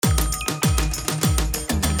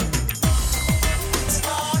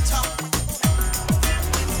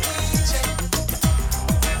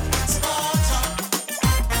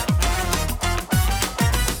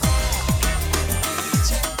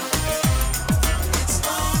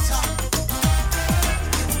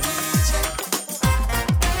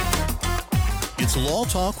It's Law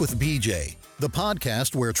Talk with BJ, the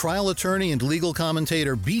podcast where trial attorney and legal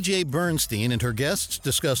commentator BJ Bernstein and her guests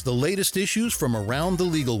discuss the latest issues from around the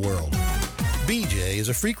legal world. BJ is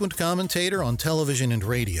a frequent commentator on television and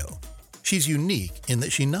radio. She's unique in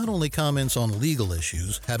that she not only comments on legal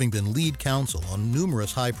issues, having been lead counsel on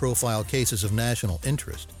numerous high-profile cases of national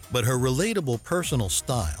interest, but her relatable personal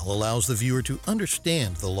style allows the viewer to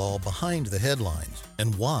understand the law behind the headlines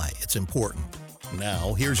and why it's important.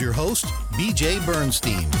 Now, here's your host, BJ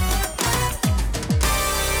Bernstein.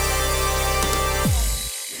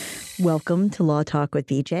 Welcome to Law Talk with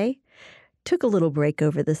BJ. Took a little break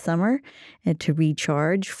over the summer and to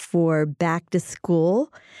recharge for back to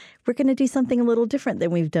school. We're going to do something a little different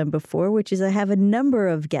than we've done before, which is I have a number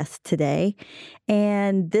of guests today,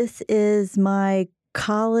 and this is my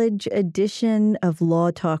college edition of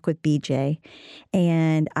Law Talk with BJ.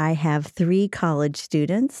 And I have 3 college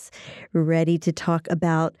students ready to talk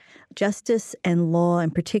about justice and law,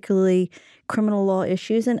 and particularly criminal law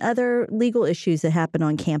issues and other legal issues that happen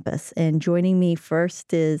on campus. And joining me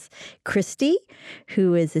first is Christy,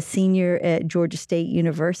 who is a senior at Georgia State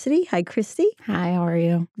University. Hi, Christy. Hi, how are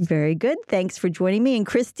you? Very good. Thanks for joining me. And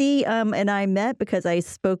Christy and I met because I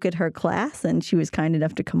spoke at her class, and she was kind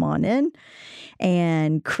enough to come on in.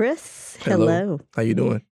 And Chris, hello. How you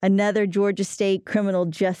doing? Another Georgia State criminal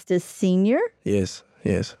justice senior. Yes.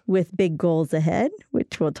 With big goals ahead,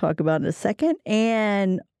 which we'll talk about in a second.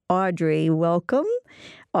 And Audrey, welcome.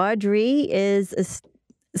 Audrey is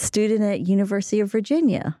a student at University of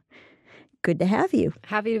Virginia. Good to have you.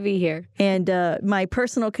 Happy to be here. And my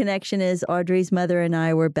personal connection is Audrey's mother and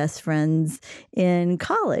I were best friends in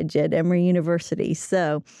college at Emory University.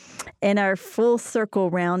 So in our full circle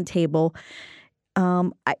roundtable,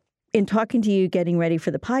 in talking to you, getting ready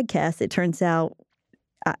for the podcast, it turns out,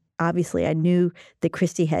 obviously, I knew that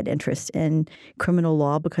Christy had interest in criminal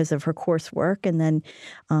law because of her coursework, and then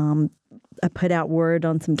I put out word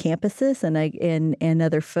on some campuses and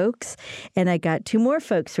other folks, and I got 2 more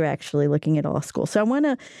folks who are actually looking at law school. So I want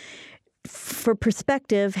to, for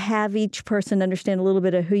perspective, have each person understand a little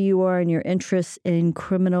bit of who you are and your interests in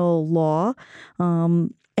criminal law.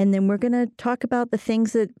 And then we're going to talk about the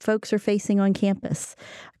things that folks are facing on campus.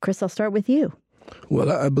 Chris, I'll start with you.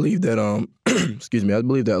 Well, I believe that I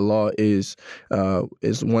believe that law is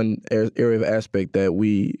one area of aspect that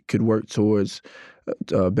we could work towards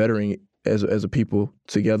bettering as a people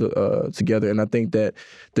together. And I think that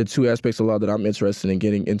the 2 aspects of law that I'm interested in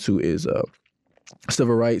getting into is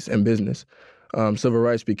civil rights and business. Civil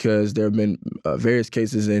rights, because there have been various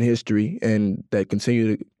cases in history and that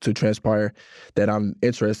continue to transpire that I'm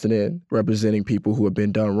interested in, representing people who have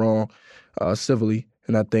been done wrong civilly.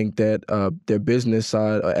 And I think that their business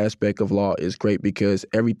side aspect of law is great because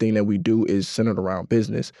everything that we do is centered around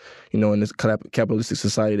business, in this capitalistic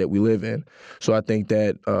society that we live in. So I think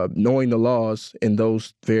that knowing the laws in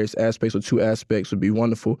those various aspects or 2 aspects would be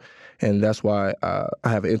wonderful. And that's why I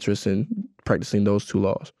have an interest in practicing those 2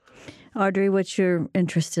 laws. Audrey, what's your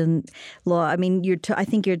interest in law? I mean, I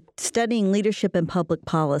think you're studying leadership and public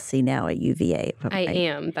policy now at UVA. I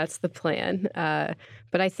am. That's the plan.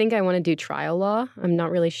 But I think I want to do trial law. I'm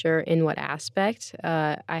not really sure in what aspect.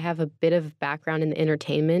 I have a bit of background in the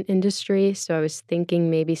entertainment industry, so I was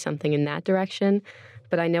thinking maybe something in that direction.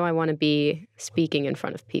 But I know I want to be speaking in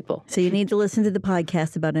front of people. So you need to listen to the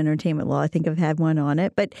podcast about entertainment law. I think I've had one on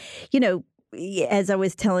it. But, as I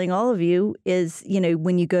was telling all of you, is,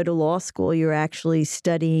 when you go to law school, you're actually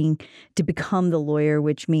studying to become the lawyer,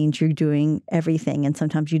 which means you're doing everything. And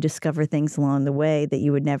sometimes you discover things along the way that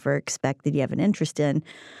you would never expect that you have an interest in.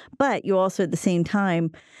 But you also, at the same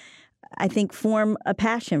time, I think, form a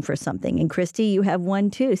passion for something. And Christy, you have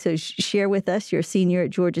one too. So share with us, you're a senior at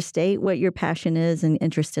Georgia State, what your passion is and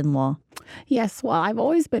interest in law. Yes, well, I've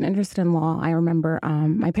always been interested in law. I remember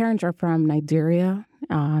my parents are from Nigeria,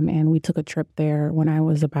 and we took a trip there when I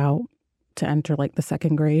was about to enter the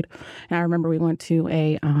 2nd grade. And I remember we went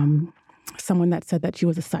to someone that said that she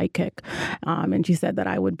was a psychic, and she said that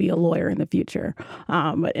I would be a lawyer in the future.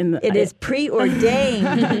 But it is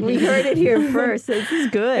preordained. We heard it here first. This is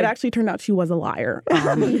good. It actually turned out she was a liar,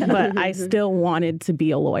 but I still wanted to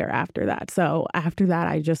be a lawyer after that. So after that,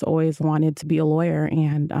 I just always wanted to be a lawyer,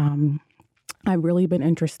 and I've really been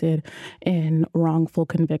interested in wrongful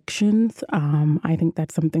convictions. I think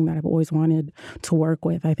that's something that I've always wanted to work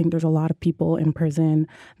with. I think there's a lot of people in prison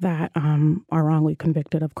that are wrongly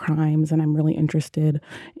convicted of crimes, and I'm really interested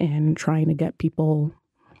in trying to get people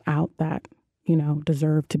out that,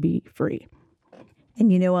 deserve to be free.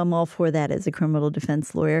 And I'm all for that as a criminal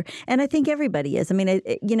defense lawyer. And I think everybody is. I mean,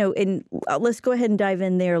 let's go ahead and dive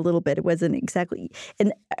in there a little bit. It wasn't exactly,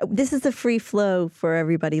 and this is a free flow for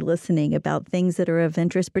everybody listening about things that are of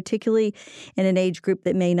interest, particularly in an age group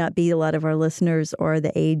that may not be a lot of our listeners or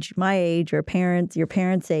my age or your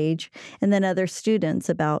parents' age, and then other students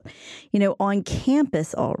about, on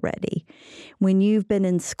campus already, when you've been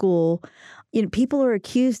in school, people are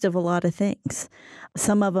accused of a lot of things.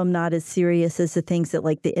 Some of them not as serious as the things that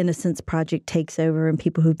like the Innocence Project takes over and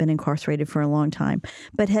people who've been incarcerated for a long time.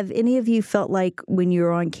 But have any of you felt like when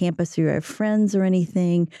you're on campus or you have friends or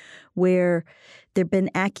anything where there have been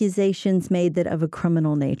accusations made that of a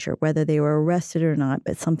criminal nature, whether they were arrested or not,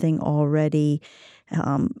 but something already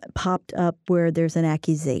popped up where there's an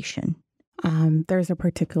accusation? There's a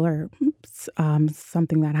particular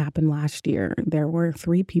something that happened last year. There were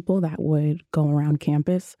 3 people that would go around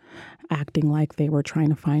campus acting like they were trying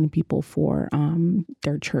to find people for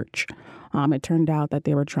their church. It turned out that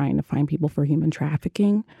they were trying to find people for human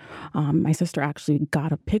trafficking. My sister actually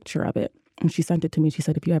got a picture of it. And she sent it to me. She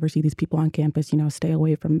said, if you ever see these people on campus, stay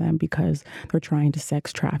away from them because they're trying to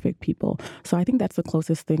sex traffic people. So I think that's the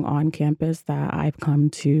closest thing on campus that I've come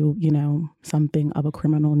to, something of a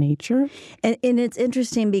criminal nature. And it's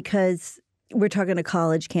interesting because we're talking a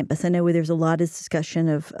college campus. I know where there's a lot of discussion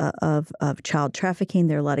of child trafficking.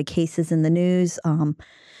 There are a lot of cases in the news.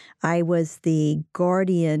 I was the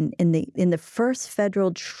guardian in the first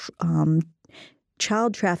federal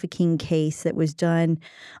child trafficking case that was done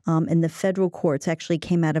in the federal courts. Actually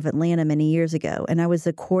came out of Atlanta many years ago. And I was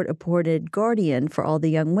a court-appointed guardian for all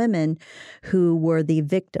the young women who were the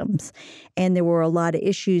victims. And there were a lot of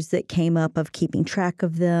issues that came up of keeping track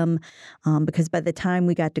of them because by the time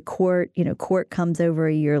we got to court, court comes over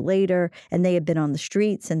a year later and they had been on the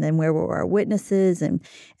streets. And then where were our witnesses and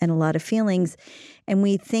a lot of feelings. And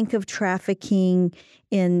we think of trafficking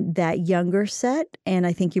in that younger set. And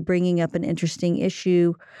I think you're bringing up an interesting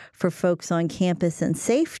issue for folks on campus and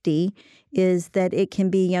safety is that it can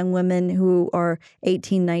be young women who are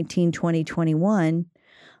 18, 19, 20, 21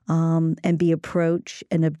 and be approached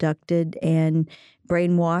and abducted and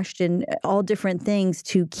brainwashed and all different things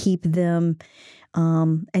to keep them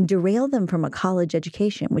and derail them from a college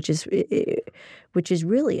education, which is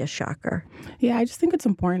really a shocker. Yeah, I just think it's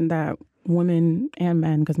important that women and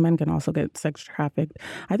men, because men can also get sex trafficked,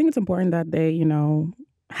 I think it's important that they,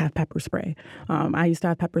 have pepper spray. I used to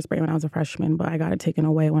have pepper spray when I was a freshman, but I got it taken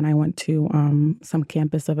away when I went to some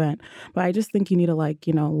campus event. But I just think you need to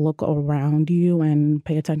look around you and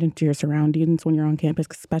pay attention to your surroundings when you're on campus,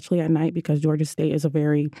 especially at night, because Georgia State is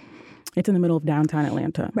it's in the middle of downtown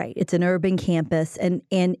Atlanta. Right. It's an urban campus, and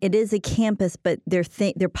it is a campus, but there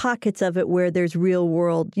are pockets of it where there's real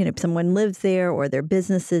world, someone lives there or their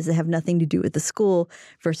businesses that have nothing to do with the school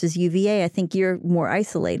versus UVA. I think you're more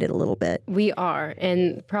isolated a little bit. We are.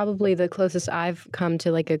 And probably the closest I've come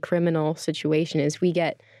to a criminal situation is we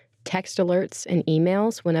get text alerts and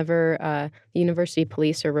emails whenever the university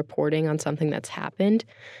police are reporting on something that's happened.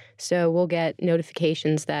 So we'll get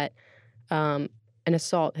notifications that an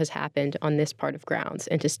assault has happened on this part of grounds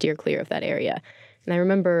and to steer clear of that area. And I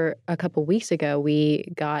remember a couple weeks ago, we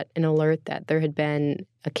got an alert that there had been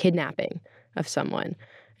a kidnapping of someone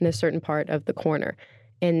in a certain part of the corner.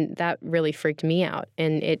 And that really freaked me out.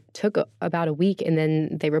 And it took about a week, and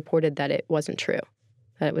then they reported that it wasn't true,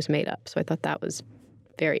 that it was made up. So I thought that was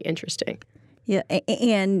very interesting. Yeah,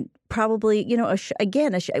 and probably,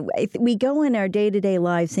 we go in our day-to-day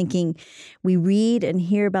lives thinking we read and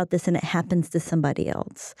hear about this and it happens to somebody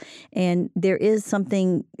else. And there is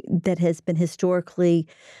something that has been historically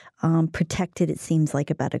protected, it seems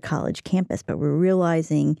like, about a college campus, but we're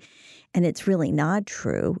realizing, and it's really not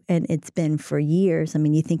true, and it's been for years. I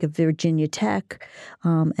mean, you think of Virginia Tech,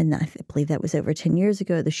 and I believe that was over 10 years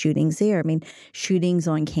ago, the shootings there. I mean, shootings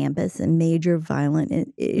on campus and major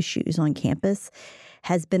violent issues on campus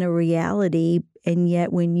has been a reality, and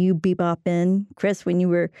yet when you bebop in, Chris, when you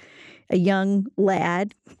were a young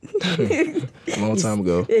lad. A long time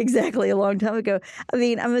ago. Exactly, a long time ago. I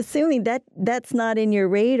mean, I'm assuming that's not in your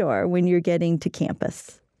radar when you're getting to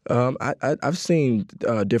campus. I've seen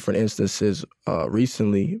different instances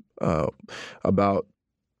recently about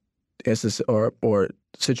instances or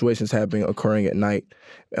situations occurring at night.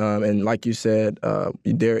 And like you said,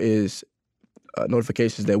 there is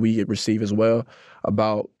notifications that we receive as well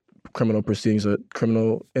about criminal proceedings or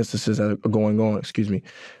criminal instances that are going on,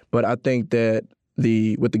 But I think that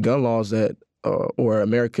with the gun laws that or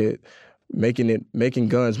America making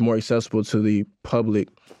guns more accessible to the public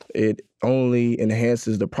it only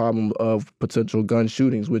enhances the problem of potential gun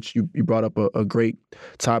shootings, which you brought up a great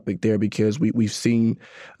topic there, because we've seen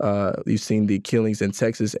the killings in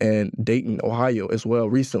Texas and Dayton, Ohio as well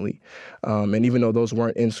recently. And even though those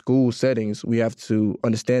weren't in school settings, we have to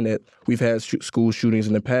understand that we've had school shootings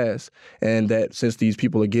in the past, and that since these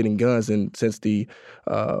people are getting guns and since the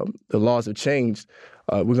laws have changed,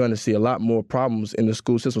 we're going to see a lot more problems in the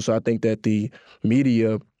school system. So I think that the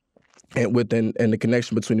media and the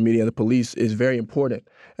connection between the media and the police is very important.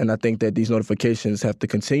 And I think that these notifications have to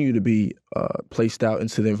continue to be placed out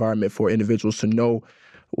into the environment for individuals to know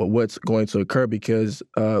what's going to occur, because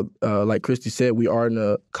like Christy said, we are in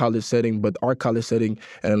a college setting, but our college setting,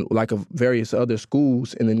 and like of various other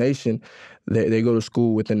schools in the nation, they go to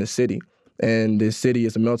school within the city. And the city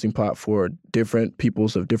is a melting pot for different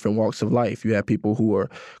peoples of different walks of life. You have people who are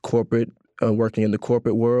corporate, working in the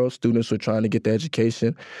corporate world. Students who are trying to get the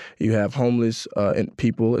education. You have homeless and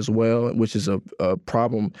people as well, which is a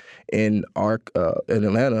problem in in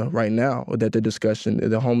Atlanta right now. That the discussion,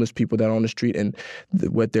 the homeless people that are on the street, and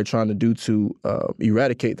what they're trying to do to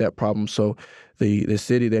eradicate that problem. So the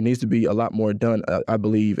city, there needs to be a lot more done, I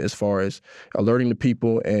believe, as far as alerting the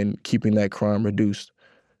people and keeping that crime reduced.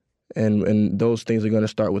 And those things are going to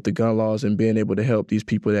start with the gun laws and being able to help these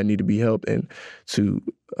people that need to be helped, and to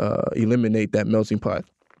eliminate that melting pot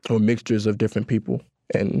or mixtures of different people.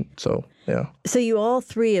 And so, yeah. So you all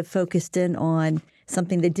three have focused in on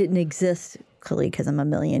something that didn't exist, clearly because I'm a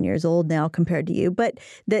million years old now compared to you, but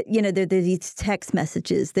that, there are these text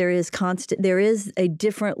messages. There is a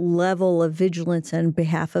different level of vigilance on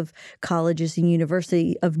behalf of colleges and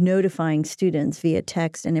university of notifying students via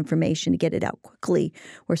text and information to get it out quickly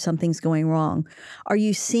where something's going wrong. Are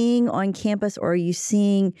you seeing on campus, or are you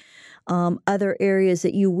seeing other areas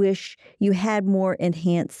that you wish you had more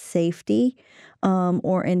enhanced safety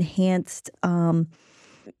or enhanced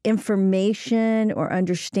information or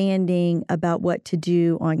understanding about what to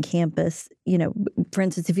do on campus? For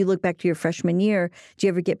instance, if you look back to your freshman year, did you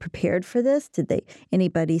ever get prepared for this? Did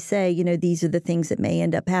anybody say, these are the things that may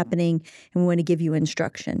end up happening, and we want to give you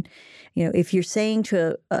instruction? If you're saying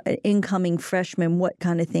to an incoming freshman what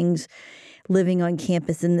kind of things living on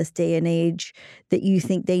campus in this day and age that you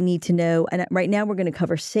think they need to know, and right now we're going to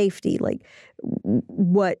cover safety, like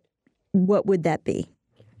what would that be?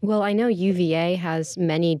 Well, I know UVA has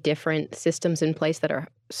many different systems in place that are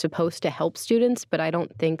supposed to help students, but I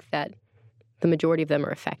don't think that the majority of them are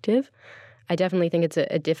effective. I definitely think it's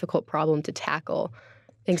a difficult problem to tackle.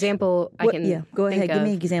 Example, go ahead. Give me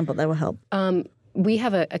an example. That will help. We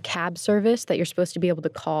have a cab service that you're supposed to be able to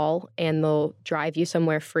call, and they'll drive you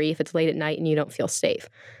somewhere free if it's late at night and you don't feel safe.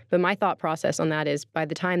 But my thought process on that is, by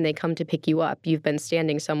the time they come to pick you up, you've been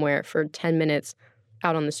standing somewhere for 10 minutes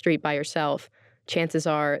out on the street by yourself. Chances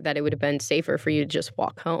are that it would have been safer for you to just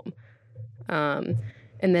walk home.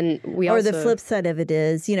 And then Or the flip side of it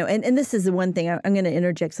is, and this is the one thing, I'm going to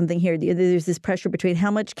interject something here. There's this pressure between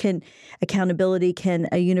how much accountability can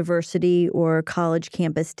a university or college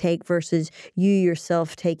campus take versus you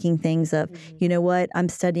yourself taking things of, you know what, I'm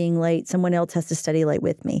studying late, someone else has to study late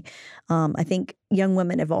with me. I think young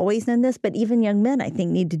women have always known this, but even young men, I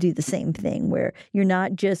think, need to do the same thing, where you're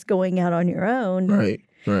not just going out on your own. Right.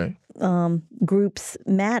 Groups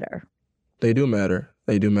matter. They do matter.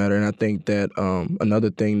 And I think that another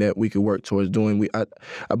thing that we could work towards doing,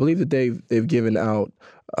 I believe that they've given out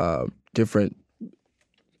different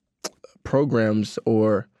programs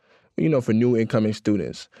or for new incoming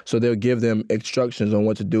students. So they'll give them instructions on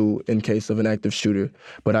what to do in case of an active shooter.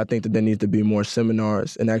 But I think that there needs to be more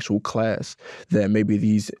seminars and actual class that maybe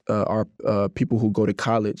these are people who go to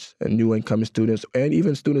college and new incoming students, and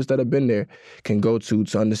even students that have been there, can go to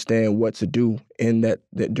understand what to do in that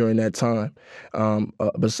during that time.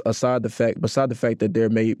 Beside the fact that there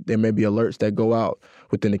may be alerts that go out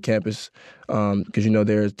within the campus, because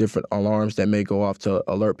there's different alarms that may go off to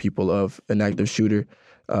alert people of an active shooter.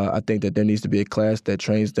 I think that there needs to be a class that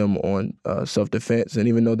trains them on self-defense. And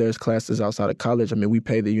even though there's classes outside of college, we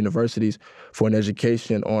pay the universities for an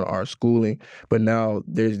education on our schooling. But now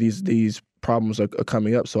there's these problems are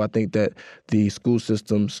coming up. So I think that the school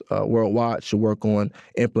systems worldwide should work on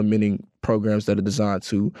implementing programs that are designed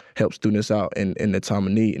to help students out in the time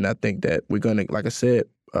of need. And I think that we're going to, like I said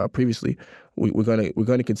previously, we're going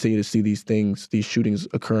to continue to see these shootings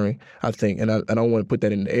occurring, I think. And I don't want to put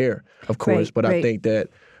that in the air, of course, but I think that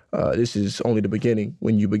this is only the beginning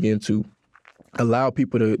when you begin to allow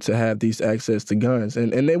people to have these access to guns.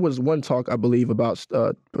 And there was one talk, I believe, about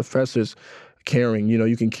professors carrying.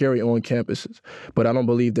 You can carry on campuses, but I don't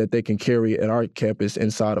believe that they can carry at our campus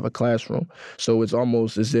inside of a classroom. So it's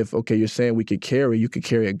almost as if, okay, you're saying you could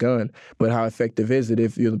carry a gun, but how effective is it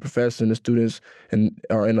if you're the professor and the students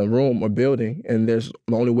are in a room or building, and the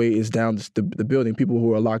only way is down the building? People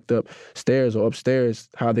who are locked up stairs or upstairs,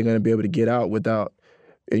 how are they going to be able to get out without,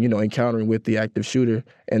 encountering with the active shooter?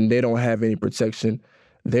 And they don't have any protection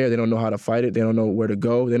there. They don't know how to fight it. They don't know where to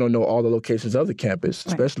go. They don't know all the locations of the campus,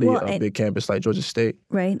 especially a big campus like Georgia State.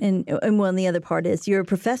 Right. And the other part is you're a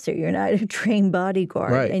professor. You're not a trained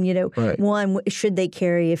bodyguard. Right. And, one, should they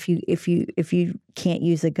carry if you can't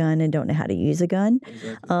use a gun and don't know how to use a gun?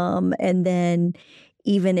 Exactly. And then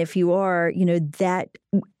even if you are, that,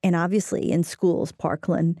 and obviously in schools,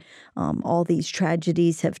 Parkland, all these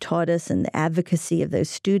tragedies have taught us, and the advocacy of those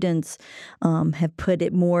students have put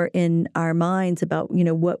it more in our minds about,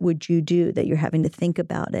 what would you do, that you're having to think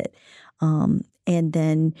about it. And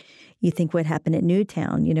then you think what happened at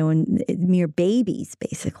Newtown, and mere babies,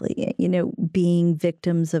 basically, being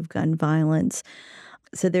victims of gun violence.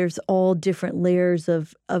 So there's all different layers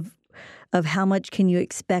of how much can you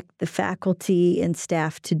expect the faculty and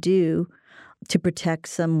staff to do to protect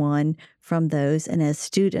someone from those, and as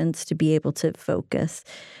students to be able to focus.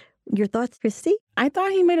 Your thoughts, Christy? I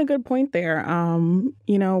thought he made a good point there.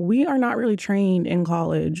 We are not really trained in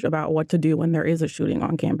college about what to do when there is a shooting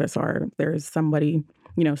on campus or there's somebody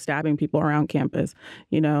stabbing people around campus.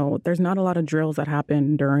 There's not a lot of drills that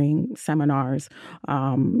happen during seminars.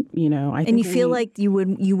 I think and you feel like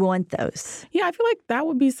you want those. Yeah, I feel like that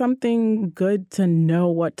would be something good to know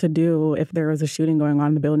what to do if there is a shooting going on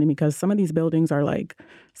in the building, because some of these buildings are like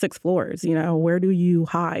 6 floors. Where do you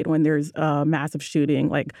hide when there's a massive shooting?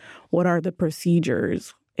 Like, what are the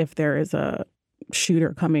procedures if there is a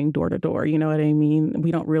shooter coming door to door? You know what I mean?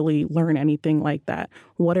 We don't really learn anything like that.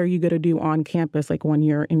 What are you going to do on campus, like when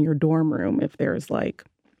you're in your dorm room, if there's like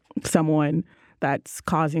someone that's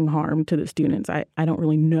causing harm to the students? I don't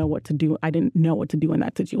really know what to do. I didn't know what to do in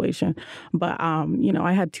that situation. But,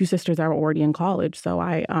 I had 2 sisters that were already in college, so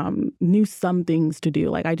I knew some things to do.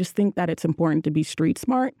 Like, I just think that it's important to be street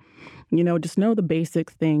smart. Just know the basic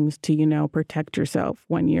things to, protect yourself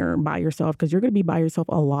when you're by yourself, because you're going to be by yourself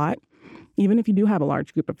a lot. Even if you do have a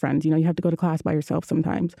large group of friends, you have to go to class by yourself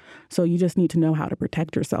sometimes. So you just need to know how to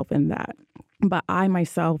protect yourself in that. But I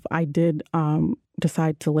did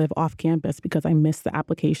decide to live off campus because I missed the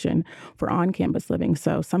application for on-campus living.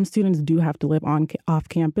 So some students do have to live off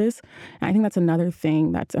campus. And I think that's another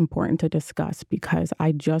thing that's important to discuss, because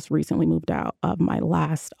I just recently moved out of my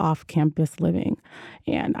last off-campus living,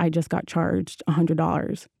 and I just got charged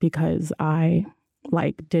 $100 because I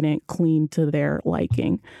didn't clean to their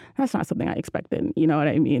liking. That's not something I expected. You know what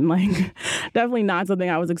I mean? Definitely not something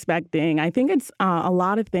I was expecting. I think it's a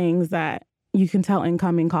lot of things that you can tell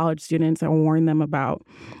incoming college students and warn them about,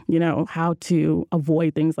 how to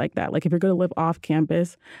avoid things like that. Like, if you're going to live off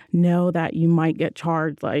campus, know that you might get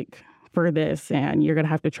charged for this, and you're going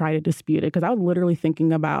to have to try to dispute it. Because I was literally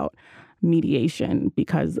thinking about mediation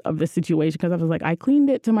because of the situation, because I was like, I cleaned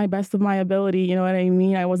it to my best of my ability. You know what I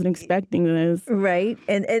mean? I wasn't expecting this. Right.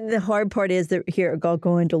 And the hard part is that here, I'll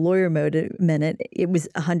go into lawyer mode a minute. It was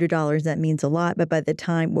 $100. That means a lot. But by the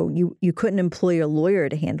time, you couldn't employ a lawyer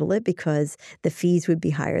to handle it because the fees would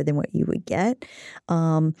be higher than what you would get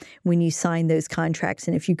when you sign those contracts.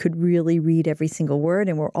 And if you could really read every single word,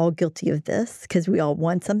 and we're all guilty of this because we all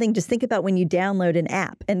want something. Just think about when you download an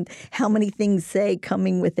app and how many things say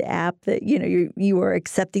coming with the app that, you are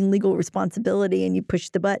accepting legal responsibility, and you push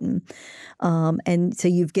the button. And so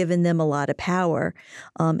you've given them a lot of power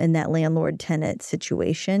in that landlord-tenant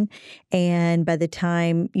situation. And by the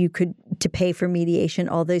time to pay for mediation,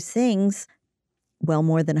 all those things, well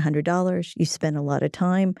more than $100, you spend a lot of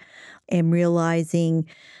time, and realizing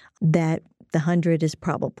that the 100 is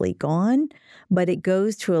probably gone. But it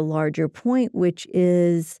goes to a larger point, which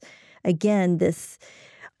is, again, this,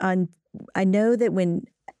 I know that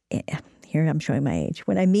here I'm showing my age.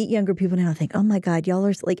 When I meet younger people now, I think, oh my God, y'all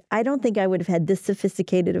are I don't think I would have had this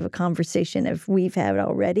sophisticated of a conversation if we've had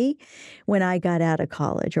already when I got out of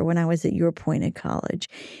college or when I was at your point in college.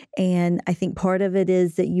 And I think part of it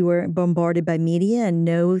is that you were bombarded by media and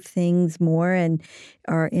know things more and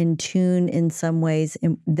are in tune in some ways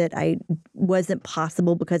that I wasn't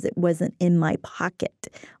possible because it wasn't in my pocket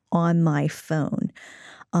on my phone.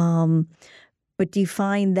 But do you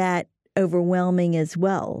find that overwhelming as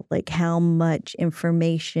well? Like, how much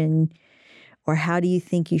information, or how do you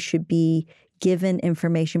think you should be given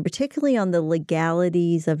information, particularly on the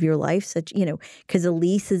legalities of your life, such, because a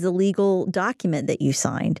lease is a legal document that you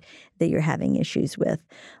signed that you're having issues with.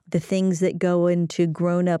 The things that go into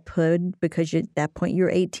grown-uphood, because at that point you're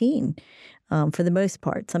 18 for the most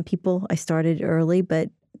part. Some people, I started early, but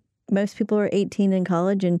most people are 18 in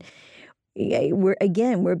college, and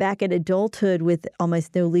we're back at adulthood with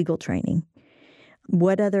almost no legal training.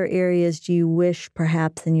 What other areas do you wish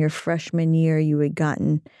perhaps in your freshman year you had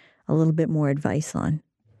gotten a little bit more advice on?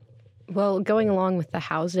 Well, going along with the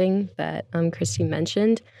housing that Christy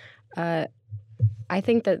mentioned, I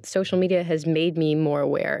think that social media has made me more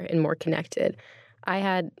aware and more connected. I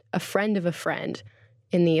had a friend of a friend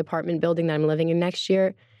in the apartment building that I'm living in next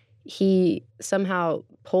year. He somehow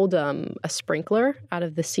pulled a sprinkler out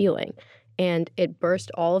of the ceiling, and it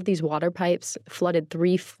burst all of these water pipes, flooded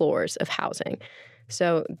 3 floors of housing.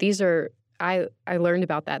 So these are, I learned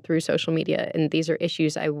about that through social media, and these are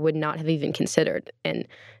issues I would not have even considered. And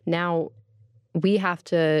now we have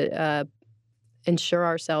to insure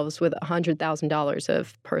ourselves with $100,000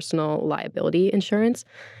 of personal liability insurance.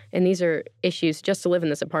 And these are issues just to live in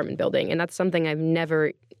this apartment building. And that's something I've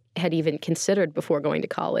never had even considered before going to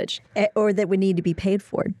college. Or that would need to be paid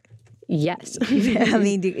for. Yes. I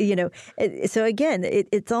mean, so again,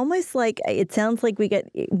 it's almost like, it sounds like we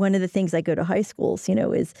get, one of the things I go to high schools,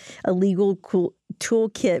 is a legal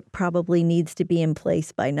toolkit probably needs to be in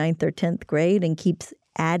place by 9th or 10th grade and keeps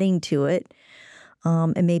adding to it.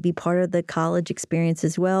 And maybe part of the college experience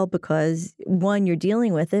as well, because 1, you're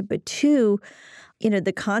dealing with it, but 2,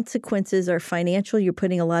 the consequences are financial. You're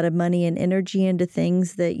putting a lot of money and energy into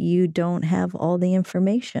things that you don't have all the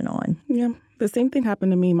information on. Yeah. The same thing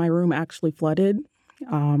happened to me. My room actually flooded.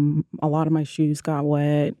 A lot of my shoes got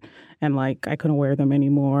wet, and I couldn't wear them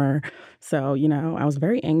anymore. So, I was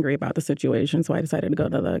very angry about the situation. So I decided to go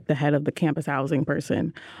to the head of the campus housing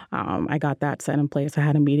person. I got that set in place. I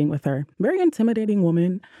had a meeting with her. Very intimidating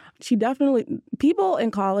woman. She definitely, people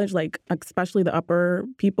in college, especially the upper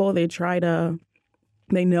people,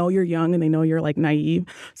 they know you're young and they know you're naive.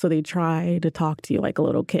 So they try to talk to you like a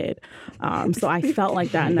little kid. So I felt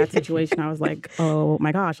like that in that situation. I was like, oh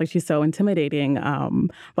my gosh, she's so intimidating.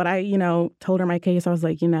 But I, told her my case. I was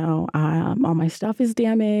like, all my stuff is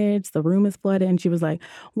damaged. The room is flooded. And she was like,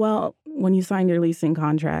 well, when you sign your leasing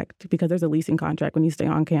contract, because there's a leasing contract when you stay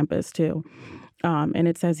on campus too. And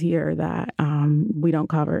it says here that we don't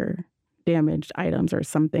cover damaged items or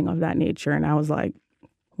something of that nature. And I was like,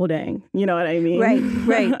 well, dang, you know what I mean?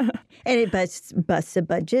 Right. And it busts a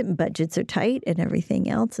budget, and budgets are tight and everything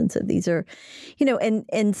else. And so these are,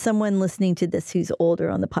 and someone listening to this who's older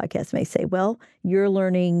on the podcast may say, well, you're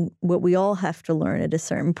learning what we all have to learn at a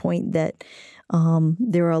certain point, that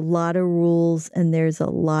there are a lot of rules and there's a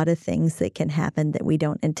lot of things that can happen that we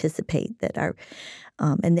don't anticipate, that are,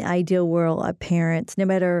 in the ideal world, our parents, no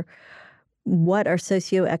matter what our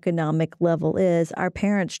socioeconomic level is, our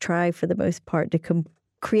parents try for the most part to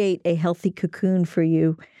create a healthy cocoon for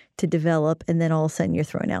you to develop, and then all of a sudden you're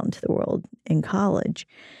thrown out into the world in college.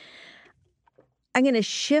 I'm going to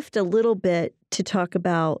shift a little bit to talk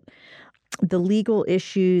about the legal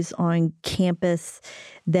issues on campus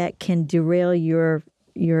that can derail your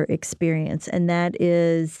experience, and that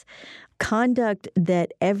is conduct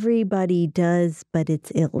that everybody does, but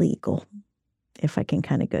it's illegal, if I can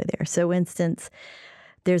kind of go there. So, instance,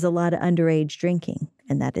 there's a lot of underage drinking,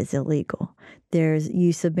 and that is illegal. There's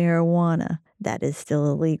use of marijuana, that is still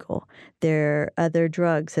illegal. There are other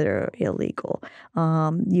drugs that are illegal.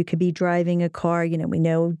 You could be driving a car. We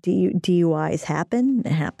know DUIs happen.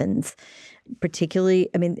 It happens particularly,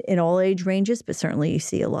 in all age ranges, but certainly you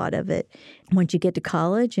see a lot of it once you get to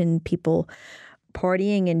college and people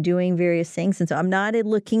partying and doing various things. And so I'm not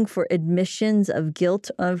looking for admissions of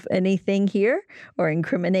guilt of anything here or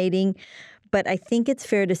incriminating. But I think it's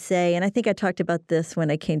fair to say, and I think I talked about this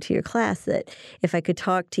when I came to your class, that if I could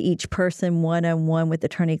talk to each person one-on-one with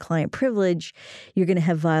attorney-client privilege, you're going to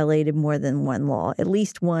have violated more than one law, at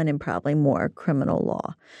least one and probably more criminal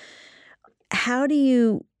law. How do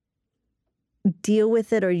you deal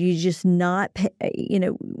with it, or you just not,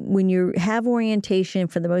 when you have orientation,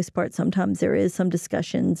 for the most part, sometimes there is some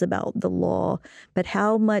discussions about the law, but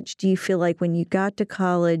how much do you feel like when you got to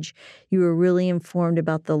college, you were really informed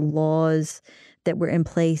about the laws that were in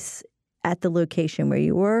place at the location where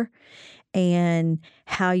you were, and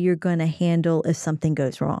how you're going to handle if something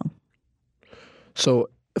goes wrong?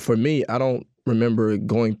 So for me, I don't remember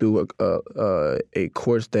going through a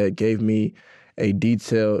course that gave me a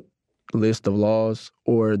detailed list of laws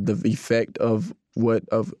or the effect of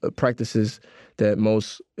practices that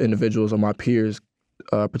most individuals or my peers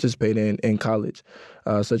participate in college,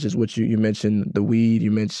 such as what you mentioned, the weed,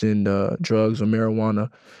 you mentioned drugs or marijuana,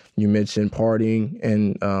 you mentioned partying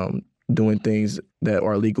and doing things that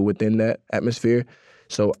are illegal within that atmosphere.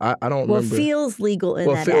 So I don't remember. Feels legal in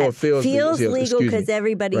that feels legal because me.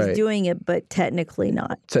 everybody's Right. doing it, but technically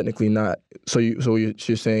not. Technically not. So you're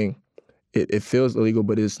saying it feels illegal,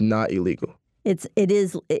 but it's not illegal. It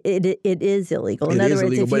is illegal. In It other is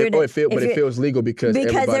words, illegal, but it feels legal because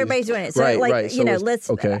everybody's doing it. So right. So let's.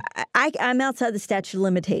 Okay. I'm outside the statute of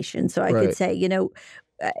limitations, so I could say,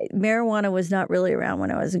 marijuana was not really around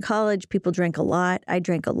when I was in college. People drank a lot. I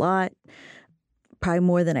drank a lot. Probably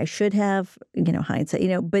more than I should have,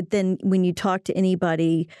 hindsight, But then when you talk to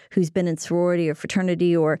anybody who's been in sorority or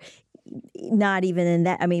fraternity or not even in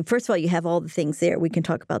that, I mean, first of all, you have all the things there. We can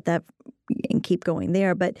talk about that and keep going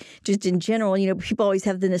there. But just in general, people always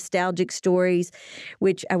have the nostalgic stories,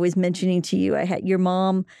 which I was mentioning to you. I had your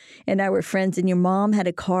mom and I were friends, and your mom had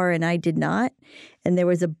a car and I did not. And there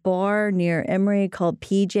was a bar near Emory called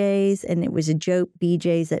PJ's, and it was a joke,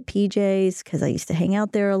 BJ's at PJ's, because I used to hang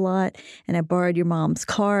out there a lot. And I borrowed your mom's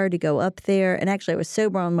car to go up there. And actually, I was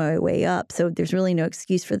sober on my way up, so there's really no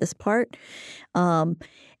excuse for this part.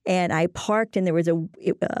 And I parked, and there was a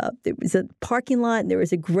parking lot, and there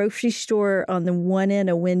was a grocery store on the one end,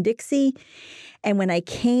 a Winn-Dixie. And when I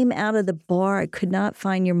came out of the bar, I could not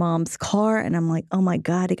find your mom's car. And I'm like, oh, my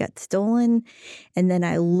God, it got stolen. And then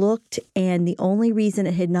I looked, and the only reason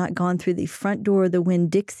it had not gone through the front door of the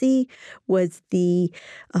Winn-Dixie was the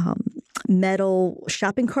metal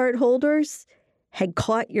shopping cart holders had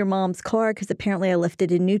caught your mom's car because apparently I left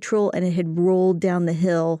it in neutral, and it had rolled down the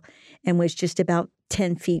hill and was just about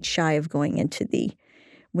 10 feet shy of going into the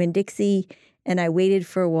Winn-Dixie. And I waited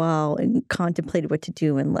for a while and contemplated what to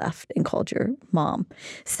do and left and called your mom.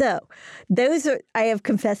 So I have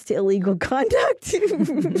confessed to illegal conduct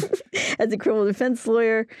as a criminal defense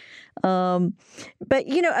lawyer. But,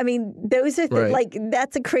 those are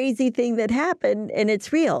that's a crazy thing that happened, and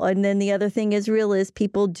it's real. And then the other thing is real is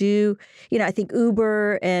people do, I think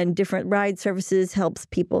Uber and different ride services helps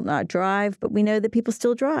people not drive, but we know that people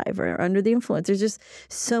still drive or are under the influence. There's just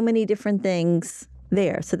so many different things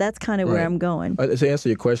there. So that's kind of where I'm going. To answer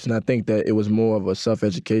your question, I think that it was more of a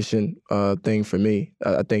self-education thing for me.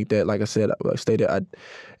 I think that, like I said,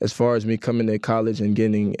 as far as me coming to college and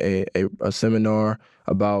getting a seminar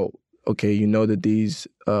about, okay, that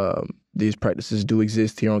these practices do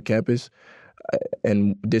exist here on campus,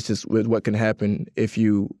 and this is what can happen if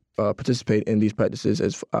you participate in these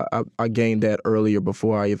practices. I gained that earlier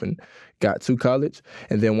before I even got to college.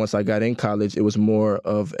 And then once I got in college, it was more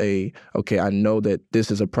of okay, I know that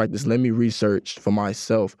this is a practice. Let me research for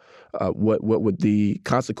myself what would the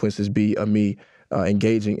consequences be of me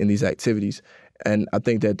engaging in these activities. And I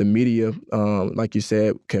think that the media, like you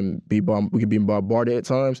said, we can be bombarded at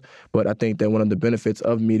times. But I think that one of the benefits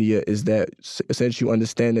of media is that since you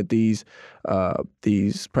understand that these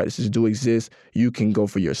practices do exist, you can go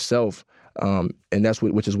for yourself. And that's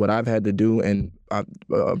which is what I've had to do. And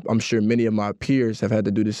I'm sure many of my peers have had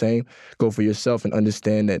to do the same. Go for yourself and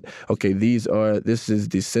understand that, okay, this is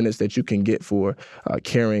the sentence that you can get for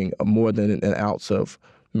carrying more than an ounce of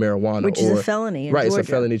marijuana, which is a felony in Georgia. It's a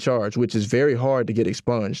felony charge, which is very hard to get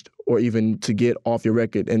expunged or even to get off your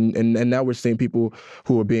record. And now we're seeing people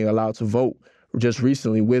who are being allowed to vote just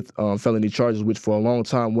recently with felony charges, which for a long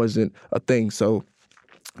time wasn't a thing. So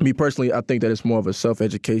me personally, I think that it's more of a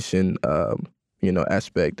self-education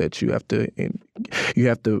aspect that you have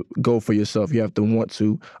to go for yourself. You have to want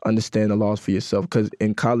to understand the laws for yourself, because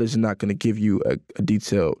in college, they're not going to give you a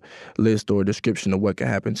detailed list or a description of what can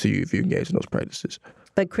happen to you if you engage in those practices.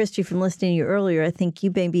 But Christy, from listening to you earlier, I think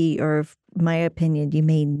you maybe, or my opinion, you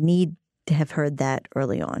may need to have heard that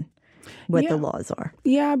early on, what the laws are.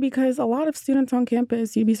 Yeah, because a lot of students on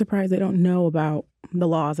campus, you'd be surprised they don't know about the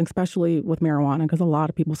laws, especially with marijuana, because a lot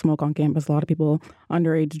of people smoke on campus. A lot of people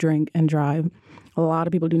underage drink and drive. A lot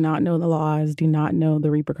of people do not know the laws, do not know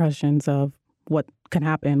the repercussions of what can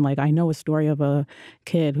happen. Like, I know a story of a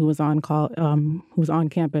kid who was on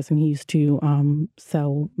campus, and he used to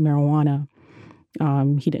sell marijuana.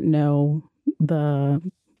 He didn't know the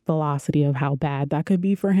velocity of how bad that could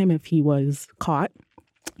be for him if he was caught.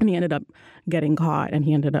 And he ended up getting caught, and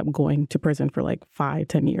he ended up going to prison for like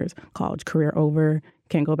 5-10 years. College career over,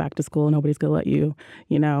 can't go back to school. Nobody's going to let you,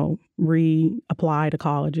 reapply to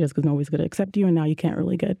colleges because nobody's going to accept you. And now you can't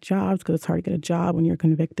really get jobs because it's hard to get a job when you're a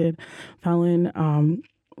convicted felon.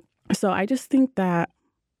 So I just think that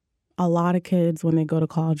a lot of kids, when they go to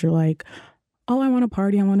college, are like, oh, I want to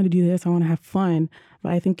party, I want to do this, I want to have fun.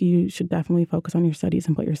 But I think you should definitely focus on your studies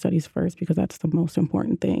and put your studies first, because that's the most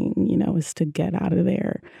important thing, is to get out of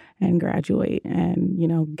there and graduate and,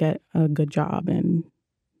 get a good job and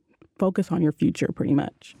focus on your future pretty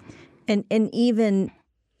much. And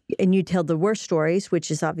you tell the worst stories, which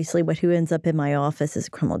is obviously who ends up in my office as a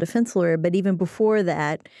criminal defense lawyer. But even before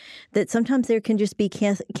that sometimes there can just be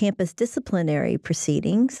campus disciplinary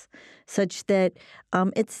proceedings such that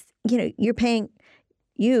it's, you're paying,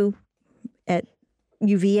 you at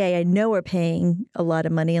UVA, I know, are paying a lot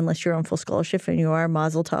of money unless you're on full scholarship and you are,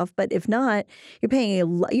 mazel tov. But if not,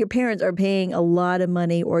 your parents are paying a lot of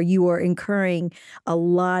money, or you are incurring a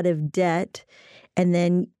lot of debt, and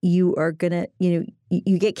then you are gonna,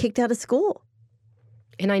 you get kicked out of school.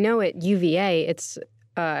 And I know at UVA it's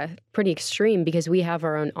pretty extreme because we have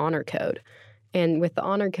our own honor code, and with the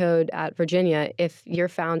honor code at Virginia, if you're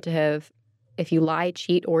found to have, if you lie,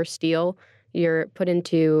 cheat, or steal, you're put in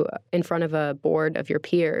front of a board of your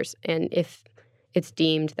peers, and if it's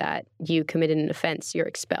deemed that you committed an offense, you're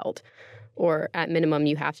expelled, or at minimum,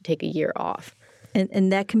 you have to take a year off.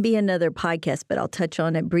 And that can be another podcast, but I'll touch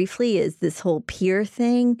on it briefly, is this whole peer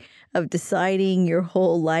thing of deciding your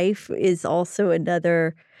whole life is also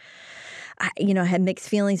another. I had mixed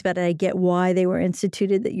feelings about it. I get why they were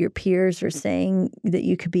instituted, that your peers are saying that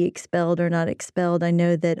you could be expelled or not expelled. I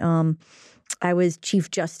know that I was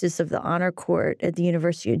Chief Justice of the Honor Court at the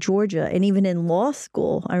University of Georgia. And even in law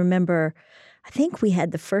school, I remember, I think we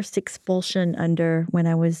had the first expulsion when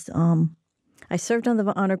I was, I served on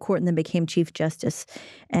the Honor Court and then became Chief Justice.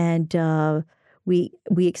 And we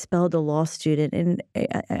expelled a law student. And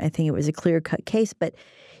I think it was a clear-cut case. But,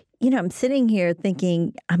 I'm sitting here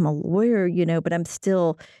thinking I'm a lawyer, but I'm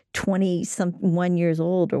still 21 years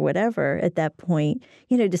old or whatever at that point,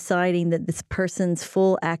 deciding that this person's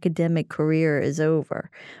full academic career is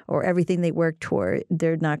over, or everything they worked toward,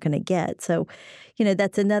 they're not going to get. So,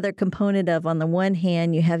 that's another component of, on the one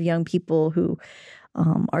hand, you have young people who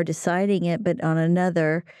are deciding it, but on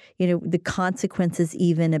another, the consequences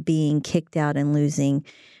even of being kicked out and losing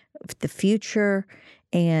the future,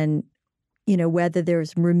 and whether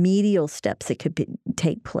there's remedial steps that could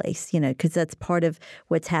take place, because that's part of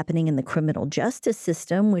what's happening in the criminal justice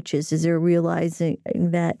system, which is they're realizing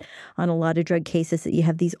that on a lot of drug cases that you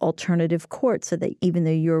have these alternative courts, so that even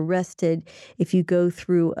though you're arrested, if you go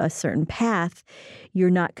through a certain path, you're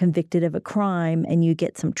not convicted of a crime, and you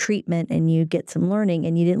get some treatment and you get some learning,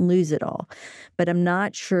 and you didn't lose it all. But I'm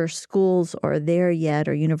not sure schools are there yet,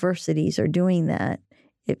 or universities are doing that.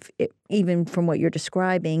 If even from what you're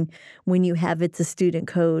describing, when you have it's a student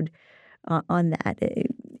code on that,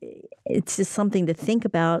 it's just something to think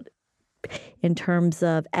about in terms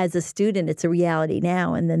of, as a student, it's a reality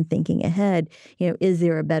now, and then thinking ahead, is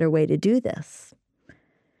there a better way to do this?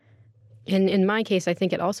 And in my case, I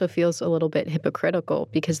think it also feels a little bit hypocritical,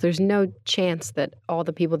 because there's no chance that all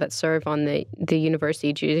the people that serve on the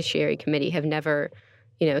University Judiciary Committee have never,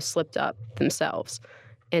 slipped up themselves.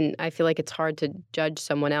 And I feel like it's hard to judge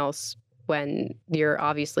someone else when you're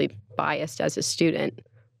obviously biased as a student.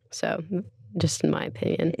 So, just in my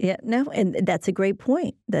opinion. Yeah, no, and that's a great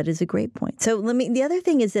point. That is a great point. So the other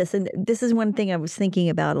thing is this, and this is one thing I was thinking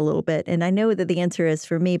about a little bit, and I know that the answer is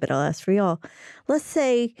for me, but I'll ask for y'all. Let's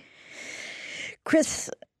say, Chris,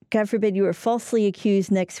 God forbid, you were falsely accused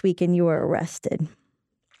next week and you were arrested.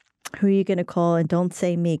 Who are you going to call? And don't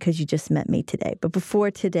say me, because you just met me today. But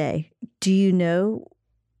before today, do you know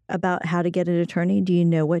about how to get an attorney? Do you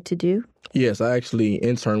know what to do? Yes, I actually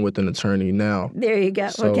intern with an attorney now. There you go.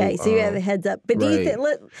 So, okay, so you have a heads up. But right. do you think?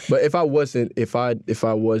 But if I wasn't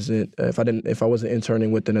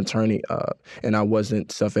interning with an attorney, and I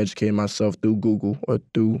wasn't self-educating myself through Google or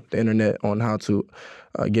through the internet on how to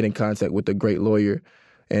get in contact with a great lawyer,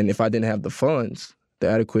 and if I didn't have the funds, the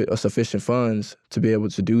adequate or sufficient funds to be able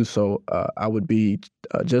to do so, I would be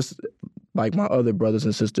just like my other brothers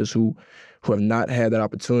and sisters who have not had that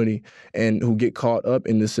opportunity and who get caught up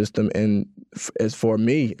in the system. And as for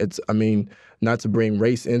me, not to bring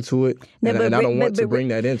race into it, and I don't want to bring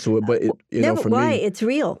that into it, but for why? me, it's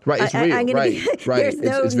real. Right, it's real. Right.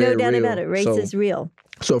 There's no doubt about it. Race is real.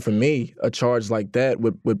 So for me, a charge like that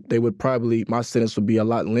my sentence would be a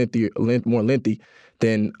lot more lengthy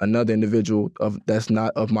than another individual that's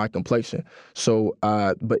not of my complexion. So,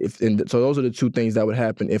 so those are the two things that would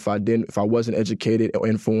happen if I wasn't educated or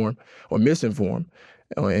informed or misinformed,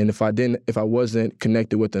 and if I wasn't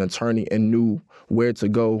connected with an attorney and knew where to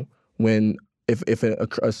go if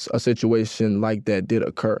a situation like that did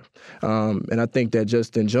occur. And I think that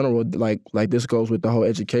just in general, like this goes with the whole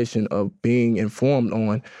education of being informed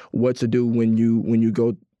on what to do when you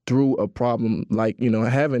go through a problem like,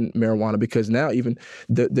 having marijuana, because now even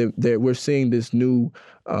we're seeing this new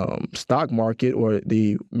stock market, or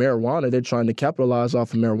the marijuana, they're trying to capitalize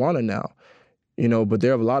off of marijuana now. But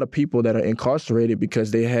there are a lot of people that are incarcerated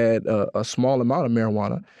because they had a small amount of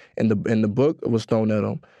marijuana, and the book was thrown at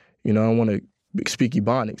them. I don't want to speak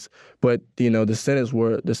Ebonics, but the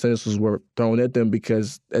sentences were thrown at them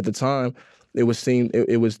because at the time it was deemed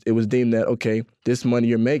that, okay, this money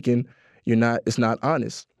you're making, it's not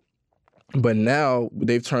honest. But now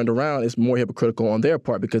they've turned around. It's more hypocritical on their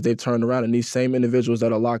part, because they've turned around, and these same individuals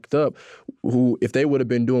that are locked up, who, if they would have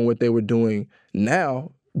been doing what they were doing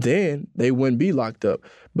now, then they wouldn't be locked up.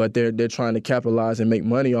 But they're trying to capitalize and make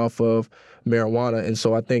money off of marijuana. And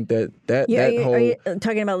so I think that whole... Are you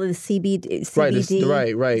talking about the CBD? Right,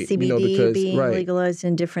 CBD because, being legalized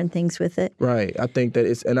and different things with it? Right. I think that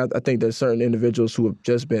I think that certain individuals who have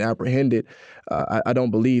just been apprehended, I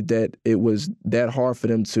don't believe that it was that hard for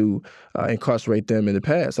them to incarcerate them in the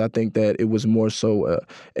past. I think that it was more so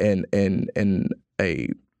a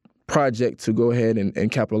project to go ahead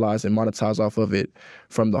and capitalize and monetize off of it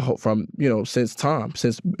from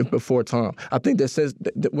since before time. I think that since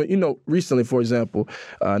recently, for example,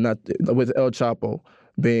 not with El Chapo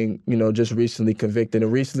being just recently convicted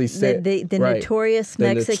and recently sent the notorious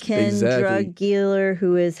Mexican drug dealer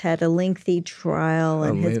who has had a lengthy trial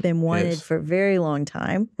and has been wanted for a very long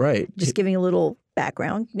time. Right. Just giving a little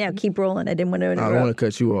background. Now keep rolling. I didn't want to interrupt. I don't want to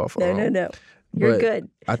cut you off. No. You're good.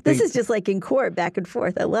 This is just like in court, back and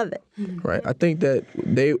forth. I love it. Right. I think that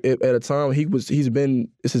at a time this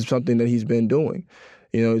is something that he's been doing,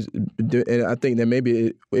 and I think that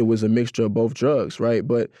maybe it was a mixture of both drugs, right?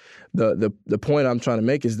 But the point I'm trying to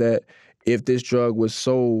make is that if this drug was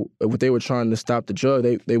if they were trying to stop the drug,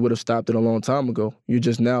 they would have stopped it a long time ago. You're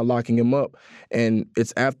just now locking him up. And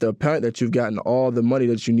it's after apparent that you've gotten all the money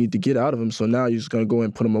that you need to get out of him. So now you're just going to go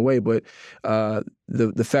and put him away. But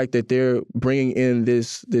the fact that they're bringing in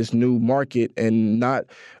this new market and not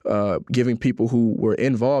giving people who were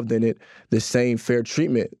involved in it the same fair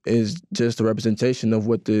treatment is just a representation of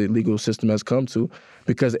what the legal system has come to.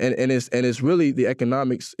 Because it's really the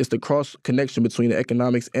economics, it's the cross connection between the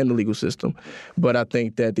economics and the legal system. But I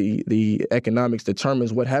think that the economics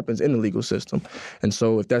determines what happens in the legal system. And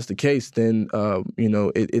so if that's the case, then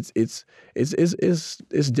it's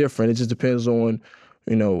different. It just depends on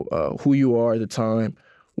who you are at the time,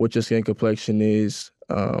 what your skin complexion is,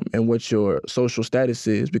 and what your social status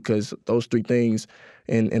is, because those three things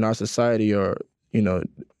in our society are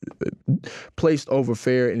placed over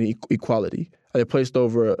fair and equality. They're placed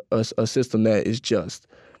over a system that is just,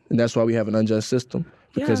 and that's why we have an unjust system,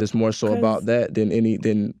 because it's more so about that than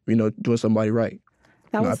doing somebody right.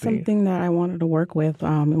 That was something that I wanted to work with,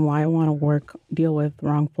 and why I want to deal with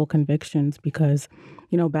wrongful convictions, because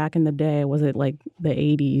back in the day, was it like the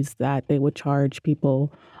 80s that they would charge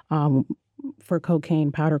people for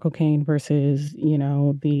cocaine, powder cocaine versus,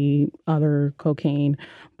 the other cocaine.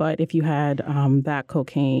 But if you had that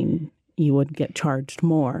cocaine, you would get charged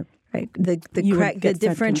more. Right. The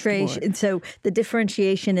differentiation. So the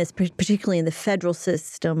differentiation is particularly in the federal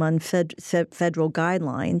system on federal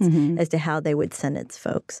guidelines as to how they would sentence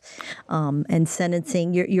folks. And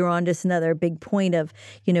sentencing, you're on to another big point of,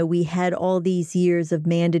 we had all these years of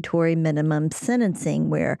mandatory minimum sentencing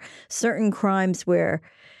where certain crimes where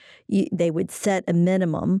they would set a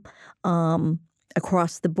minimum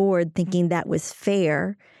across the board thinking that was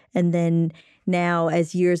fair. And then now,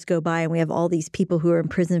 as years go by and we have all these people who are in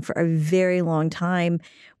prison for a very long time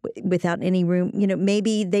without any room,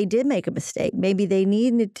 maybe they did make a mistake. Maybe they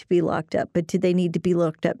needed to be locked up, but did they need to be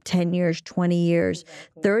locked up 10 years, 20 years,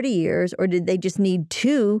 30 years, or did they just need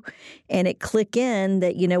 2 and it click in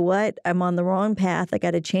that, what, I'm on the wrong path, I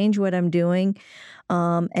got to change what I'm doing.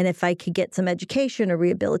 And if I could get some education or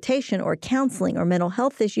rehabilitation or counseling or mental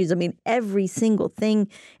health issues, every single thing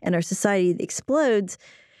in our society that explodes,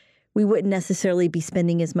 we wouldn't necessarily be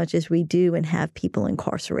spending as much as we do and have people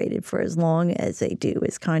incarcerated for as long as they do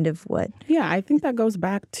is kind of what. Yeah, I think that goes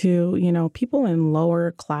back to, people in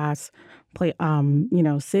lower class,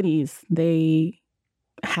 cities, they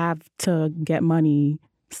have to get money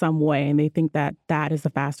some way, and they think that that is the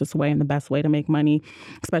fastest way and the best way to make money,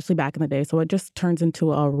 especially back in the day. So it just turns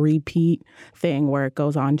into a repeat thing where it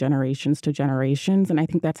goes on generations to generations. And I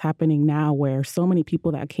think that's happening now, where so many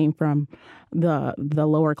people that came from the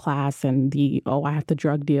lower class and I have to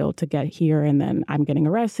drug deal to get here, and then I'm getting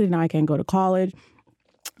arrested, now I can't go to college.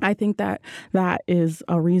 I think that is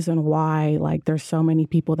a reason why, there's so many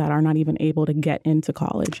people that are not even able to get into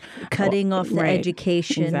college. Cutting off the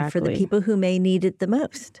education for the people who may need it the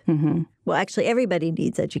most. Mm-hmm. Well, actually, everybody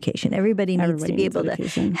needs education. Everybody needs to be able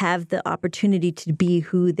to have the opportunity to be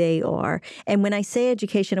who they are. And when I say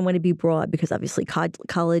education, I want to be broad because obviously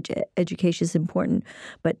college education is important,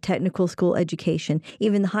 but technical school education,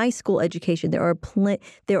 even high school education, there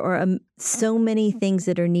are so many things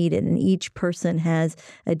that are needed, and each person has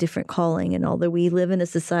a different calling. And although we live in a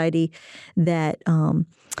society that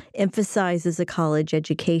emphasizes a college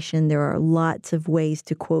education, there are lots of ways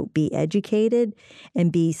to, quote, be educated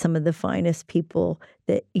and be some of the finest people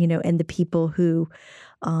that, and the people who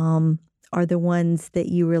are the ones that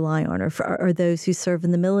you rely on, or those who serve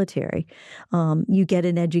in the military. You get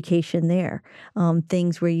an education there,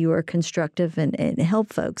 things where you are constructive and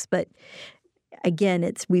help folks. But again,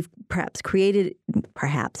 we've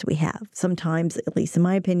sometimes, at least in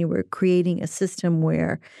my opinion, we're creating a system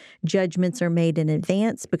where judgments are made in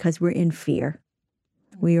advance because we're in fear.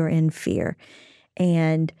 We are in fear.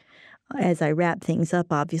 And as I wrap things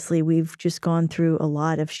up, obviously, we've just gone through a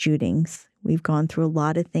lot of shootings. We've gone through a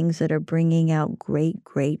lot of things that are bringing out great,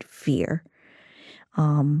 great fear.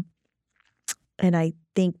 And I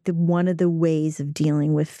think that one of the ways of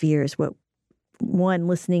dealing with fear is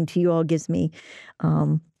listening to you all gives me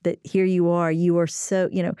that here you are so,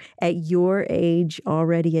 at your age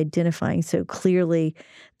already identifying so clearly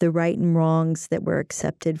the right and wrongs that were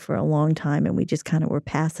accepted for a long time and we just kind of were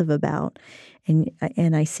passive about.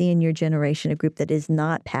 And I see in your generation a group that is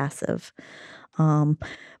not passive.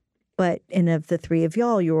 But of the three of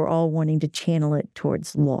y'all, you were all wanting to channel it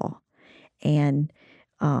towards law. And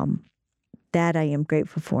that I am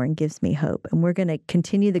grateful for and gives me hope. And we're going to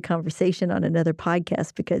continue the conversation on another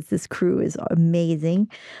podcast because this crew is amazing.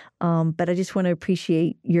 But I just want to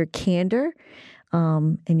appreciate your candor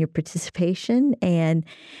and your participation. And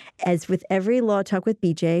as with every Law Talk with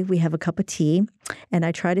BJ, we have a cup of tea. And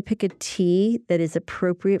I try to pick a tea that is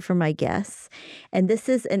appropriate for my guests. And this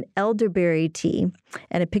is an elderberry tea.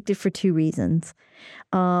 And I picked it for two reasons.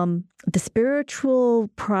 The spiritual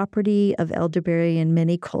property of elderberry in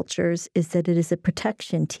many cultures is that it is a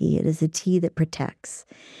protection tea. It is a tea that protects.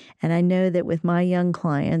 And I know that with my young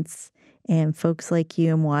clients and folks like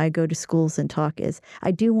you, and why I go to schools and talk is I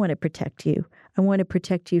do want to protect you. I want to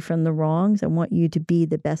protect you from the wrongs. I want you to be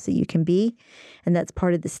the best that you can be. And that's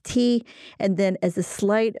part of this tea. And then as a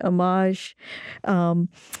slight homage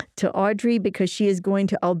to Audrey, because she is going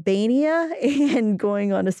to Albania and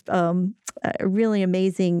going on a really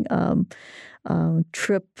amazing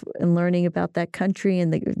trip and learning about that country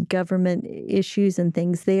and the government issues and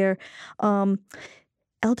things there.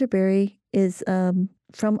 Elderberry is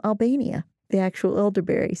from Albania, the actual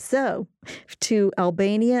elderberry. So to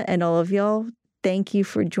Albania and all of y'all, thank you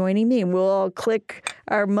for joining me. And we'll all click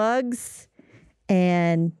our mugs.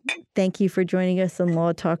 And thank you for joining us on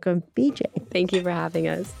Law Talk on BJ. Thank you for having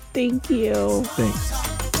us. Thank you. Thanks.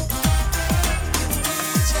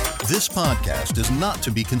 This podcast is not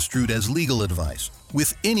to be construed as legal advice.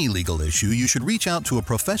 With any legal issue, you should reach out to a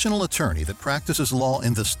professional attorney that practices law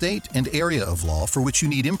in the state and area of law for which you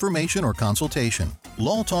need information or consultation.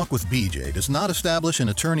 Law Talk with BJ does not establish an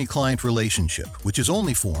attorney-client relationship, which is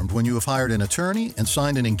only formed when you have hired an attorney and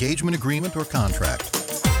signed an engagement agreement or contract.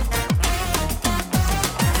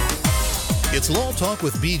 It's Law Talk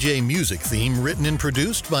with BJ music theme written and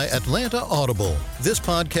produced by Atlanta Audible. This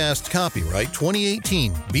podcast copyright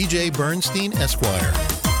 2018, BJ Bernstein,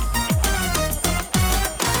 Esquire.